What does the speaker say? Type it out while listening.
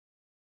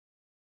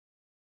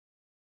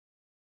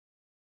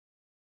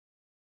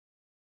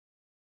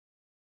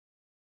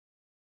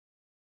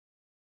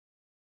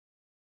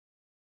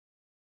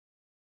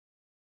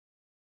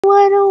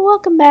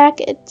welcome back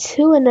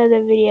to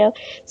another video.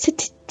 So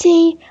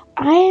today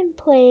I am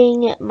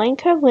playing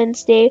Minecraft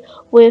Wednesday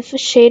with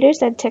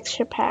shaders and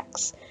texture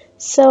packs.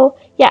 So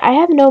yeah, I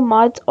have no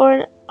mods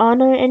on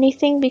or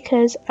anything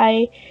because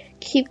I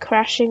keep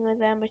crashing with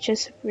them, which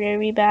is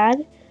very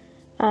bad.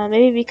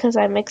 Maybe because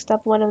I mixed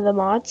up one of the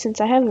mods, since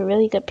I have a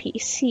really good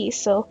PC,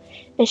 so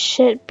it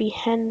should be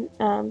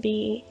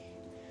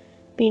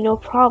no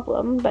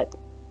problem, but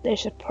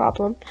there's a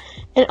problem.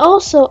 And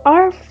also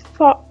our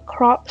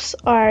crops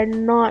are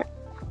not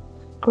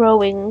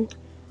growing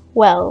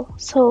well,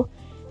 so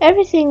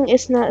everything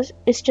is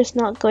just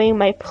not going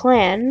my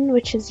plan,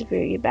 which is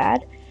very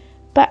bad.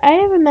 But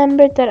I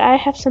remembered that I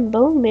have some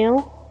bone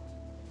meal,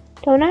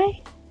 don't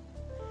I?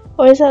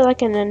 Or is that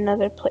like in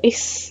another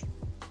place?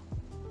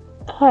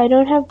 Oh, I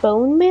don't have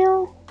bone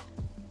meal.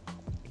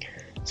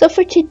 So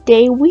for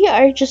today we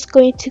are just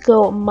going to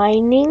go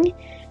mining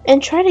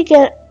and try to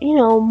get, you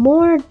know,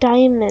 more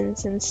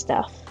diamonds and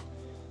stuff.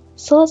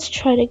 So let's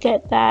try to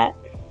get that.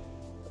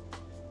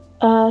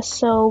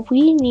 So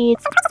we need,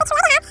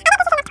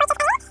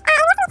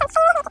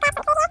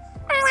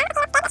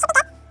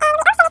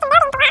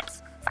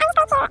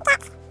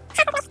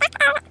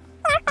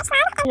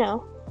 you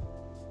know,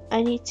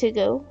 I need to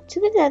go to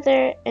the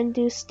nether and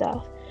do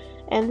stuff.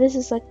 And this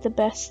is like the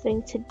best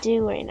thing to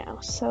do right now.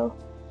 So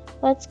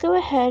let's go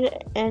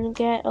ahead and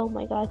get, oh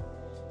my god,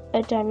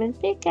 a diamond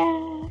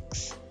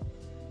pickaxe.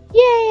 Yay,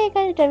 I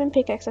got a diamond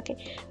pickaxe.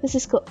 Okay, this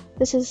is cool.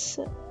 This is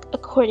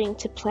according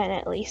to plan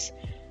at least.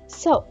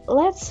 So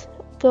let's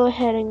go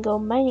ahead and go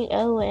mining.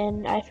 Oh,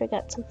 and I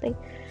forgot something.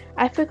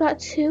 I forgot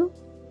to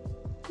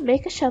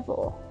make a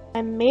shovel.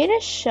 I made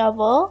a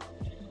shovel,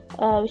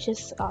 which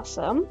is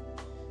awesome.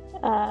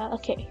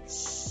 Okay,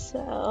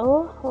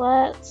 so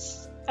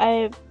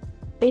I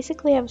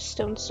basically have a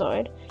stone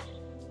sword,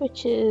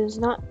 which is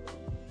not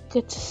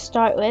good to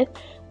start with.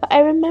 But I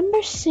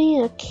remember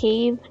seeing a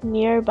cave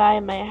nearby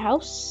my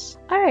house.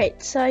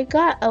 Alright, so I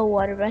got a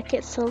water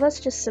bucket, so let's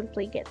just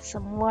simply get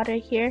some water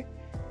here.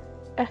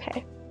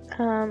 Okay,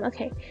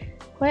 okay.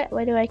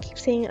 Why do I keep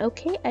saying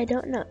okay? I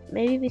don't know.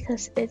 Maybe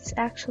because it's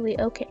actually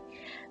okay.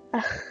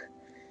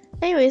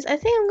 Anyways, I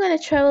think I'm gonna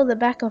travel the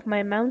back of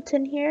my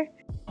mountain here.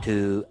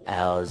 2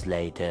 hours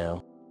later.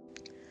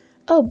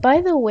 Oh,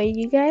 by the way,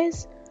 you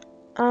guys,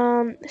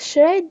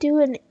 should I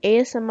do an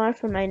ASMR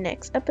for my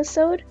next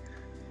episode?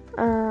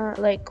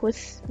 Like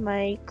with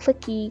my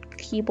clicky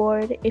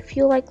keyboard. If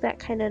you like that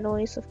kind of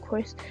noise, of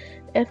course.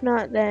 If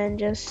not, then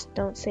just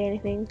don't say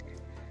anything.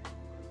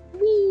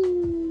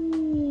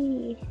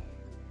 Whee!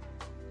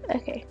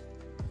 Okay.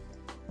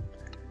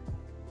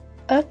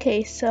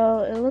 Okay, so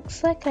it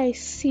looks like I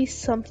see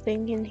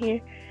something in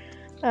here.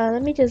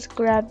 Let me just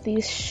grab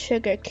these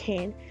sugar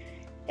cane.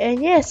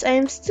 And yes, I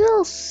am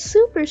still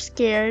super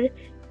scared,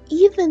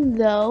 even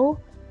though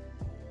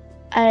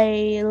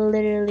I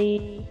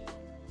literally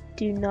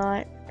do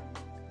not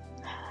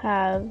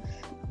have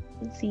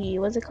the,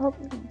 what's it called?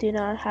 Do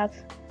not have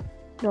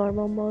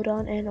normal mode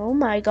on. And oh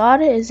my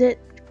god, is it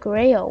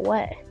gray or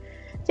what?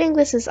 I think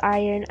this is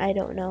iron, I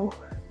don't know.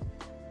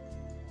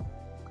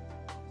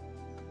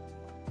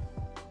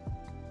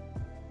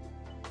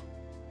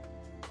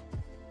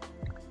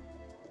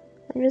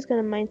 I'm just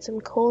gonna mine some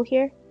coal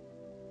here.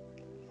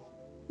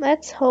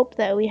 Let's hope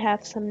that we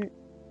have some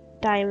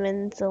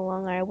diamonds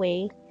along our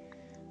way.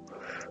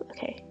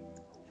 Okay.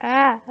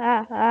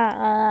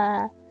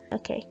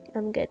 Okay,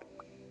 I'm good.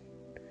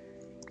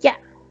 Yeah.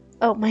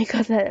 Oh my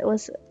god, that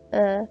was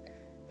a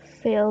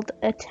failed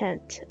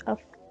attempt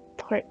of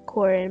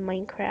parkour in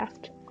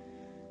Minecraft.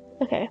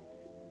 Okay.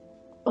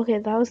 Okay,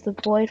 that was the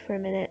void for a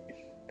minute.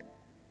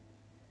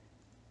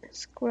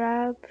 Let's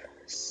grab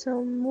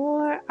some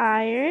more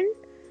iron.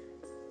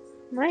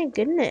 My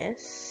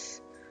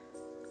goodness.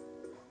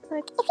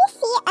 Like, if you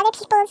see other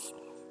people's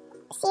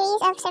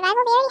series of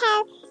survival, they already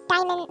have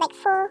diamond, like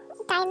full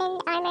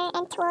diamond armor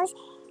and tools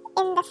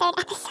in the 3rd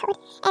episode.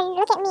 And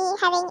look at me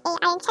having an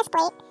iron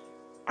chestplate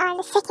on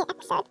the 2nd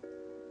episode.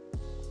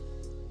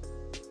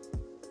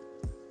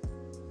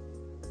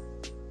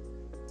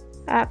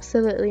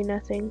 Absolutely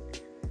nothing.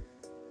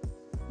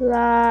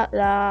 La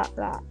la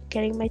la.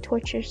 Getting my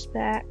torches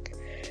back,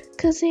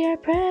 'cause they are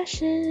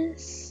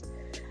precious.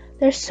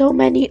 There's so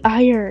many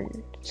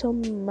iron. So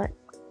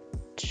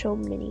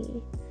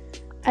many.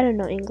 I don't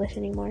know English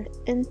anymore.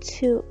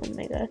 Oh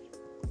my god.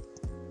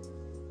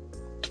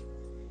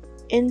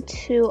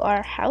 Into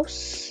our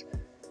house.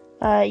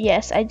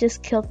 Yes, I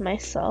just killed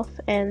myself.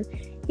 And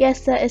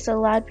yes, that is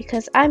allowed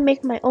because I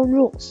make my own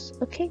rules.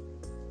 Okay?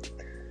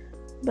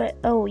 But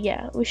oh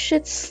yeah, we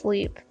should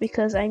sleep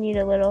because I need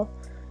a little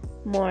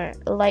more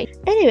light.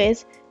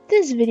 Anyways,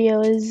 this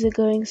video is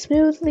going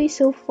smoothly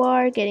so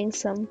far. Getting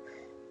some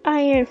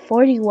iron,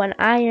 41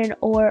 iron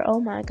ore. Oh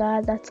my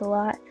god, that's a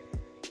lot.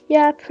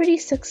 Yeah, pretty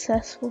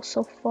successful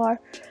so far.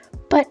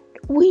 But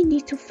we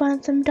need to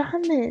find some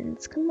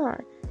diamonds. Come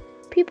on.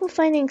 People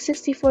finding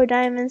 64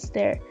 diamonds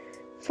there.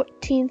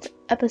 14th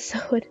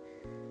episode.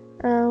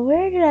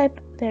 Where did I...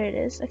 There it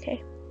is.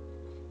 Okay.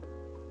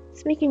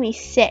 It's making me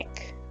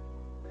sick.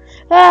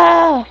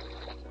 Ah!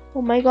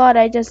 Oh my god,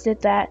 I just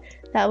did that.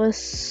 That was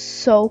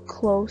so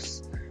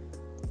close.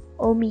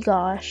 Oh my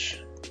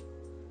gosh.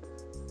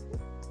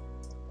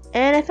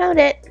 And I found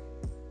it.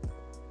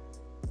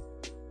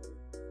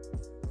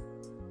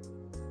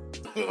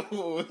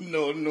 Oh,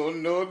 no, no,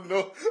 no,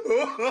 no.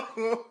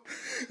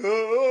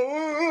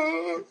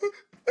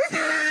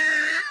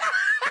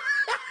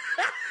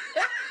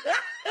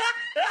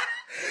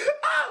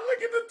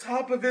 Look at the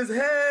top of his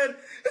head.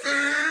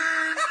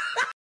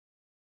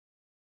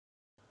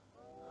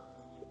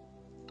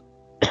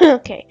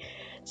 Okay,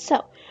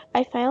 so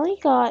I finally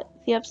got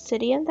the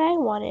obsidian that I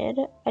wanted.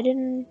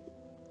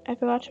 I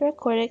forgot to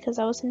record it because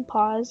I was in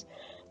pause,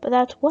 but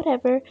that's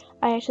whatever.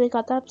 I actually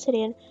got the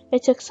obsidian.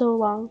 It took so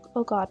long.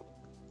 Oh god.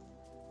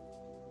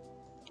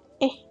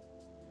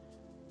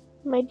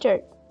 My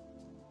dirt.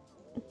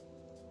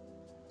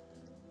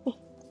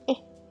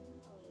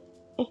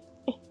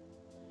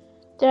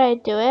 Did I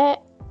do it?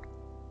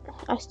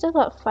 I still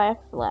got 5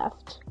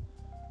 left,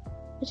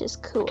 which is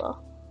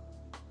cool.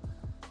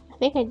 I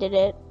think I did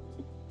it.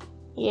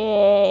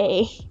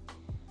 Yay.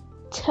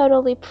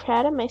 Totally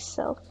proud of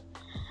myself.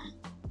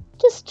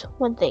 Just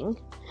one thing.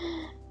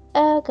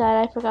 Oh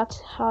god, I forgot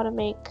how to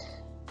make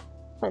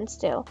flint and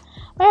steel.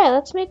 Alright,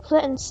 let's make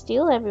flint and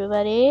steel,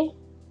 everybody.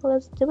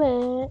 Let's do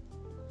it.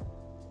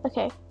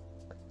 Okay.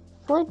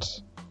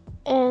 Flint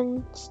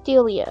and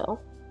steelio.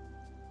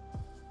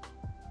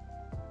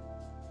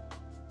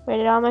 Where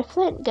did all my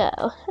flint go?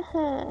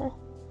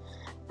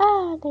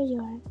 Ah, there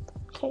you are.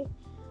 Okay.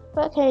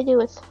 What can I do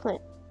with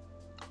flint?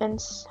 And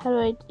how do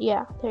I...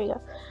 Yeah, there you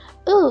go.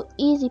 Ooh,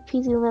 easy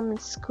peasy lemon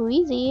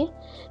squeezy.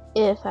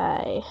 If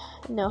I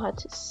know how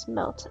to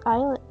smelt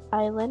iron,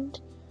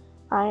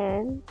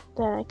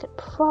 then I could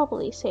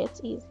probably say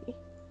it's easy.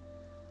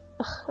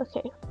 Ugh,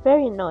 okay,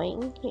 very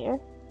annoying here.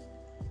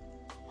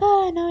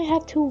 Ah, now I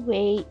have to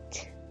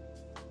wait.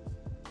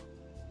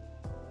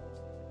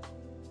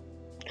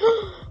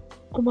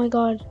 Oh my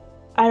god.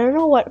 I don't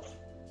know what...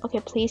 Okay,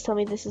 please tell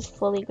me this is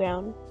fully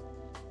ground.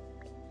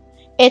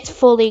 It's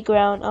fully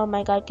ground. Oh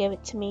my god, give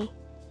it to me.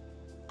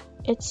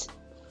 It's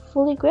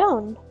fully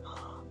ground.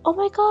 Oh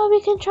my god,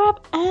 we can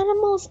trap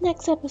animals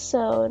next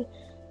episode.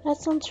 That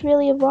sounds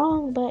really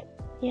wrong, but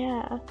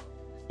yeah.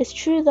 It's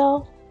true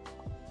though.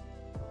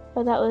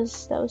 Oh, that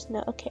was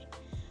no, okay.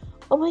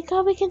 Oh my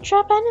god, we can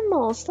trap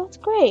animals. That's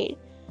great.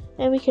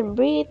 And we can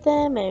breed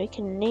them and we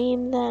can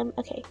name them.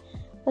 Okay,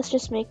 let's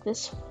just make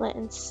this flint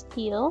and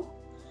steel.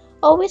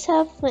 Always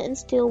have flint and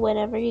steel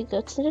whenever you go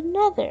to the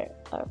nether.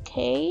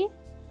 Okay.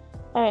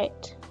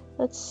 Alright,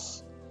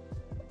 let's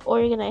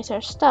organize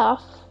our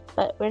stuff.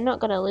 But we're not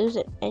gonna lose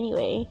it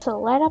anyway. So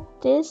light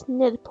up this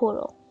nether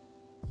portal.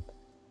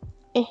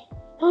 Eek!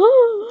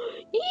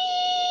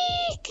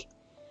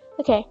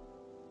 Okay,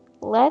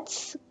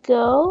 let's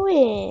go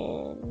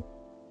in.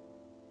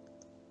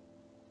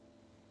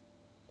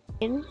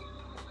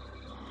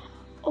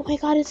 Oh my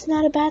god, it's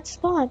not a bad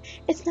spawn.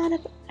 It's not a...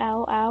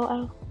 Ow, ow,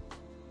 ow.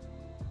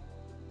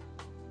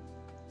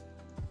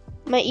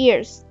 My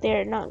ears,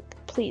 they're not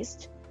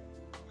pleased.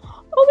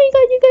 Oh my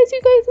god, you guys,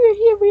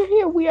 we're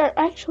here, we are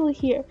actually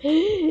here.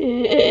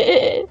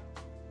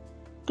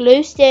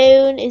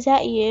 Glowstone, is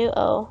that you?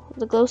 Oh,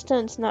 the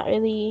glowstone's not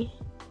really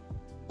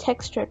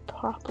textured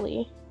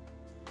properly.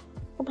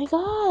 Oh my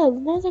god,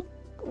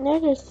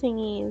 nether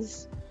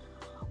thingies.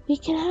 We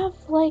can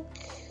have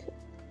like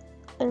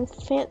a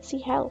fancy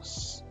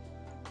house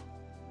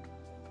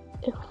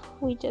if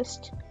we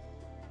just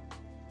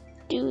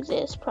do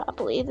this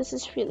properly. This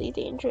is really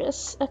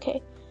dangerous.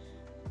 Okay.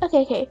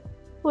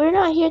 We're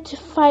not here to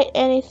fight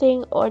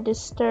anything or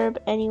disturb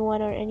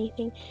anyone or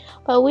anything,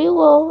 but we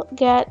will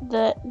get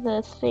the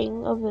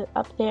thing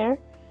up there.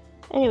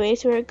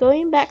 Anyways, we're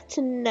going back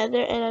to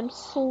nether and I'm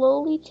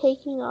slowly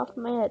taking off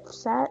my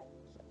headset.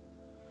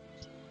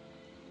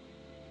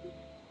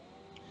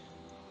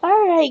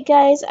 Alright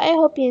guys, I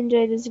hope you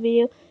enjoyed this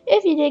video.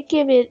 If you did,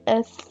 give it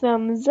a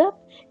thumbs up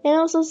and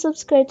also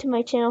subscribe to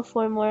my channel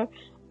for more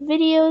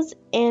videos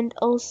and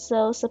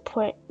also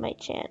support my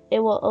channel. It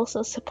will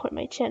also support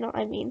my channel,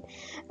 I mean.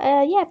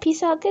 Yeah,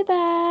 peace out,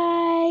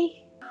 goodbye!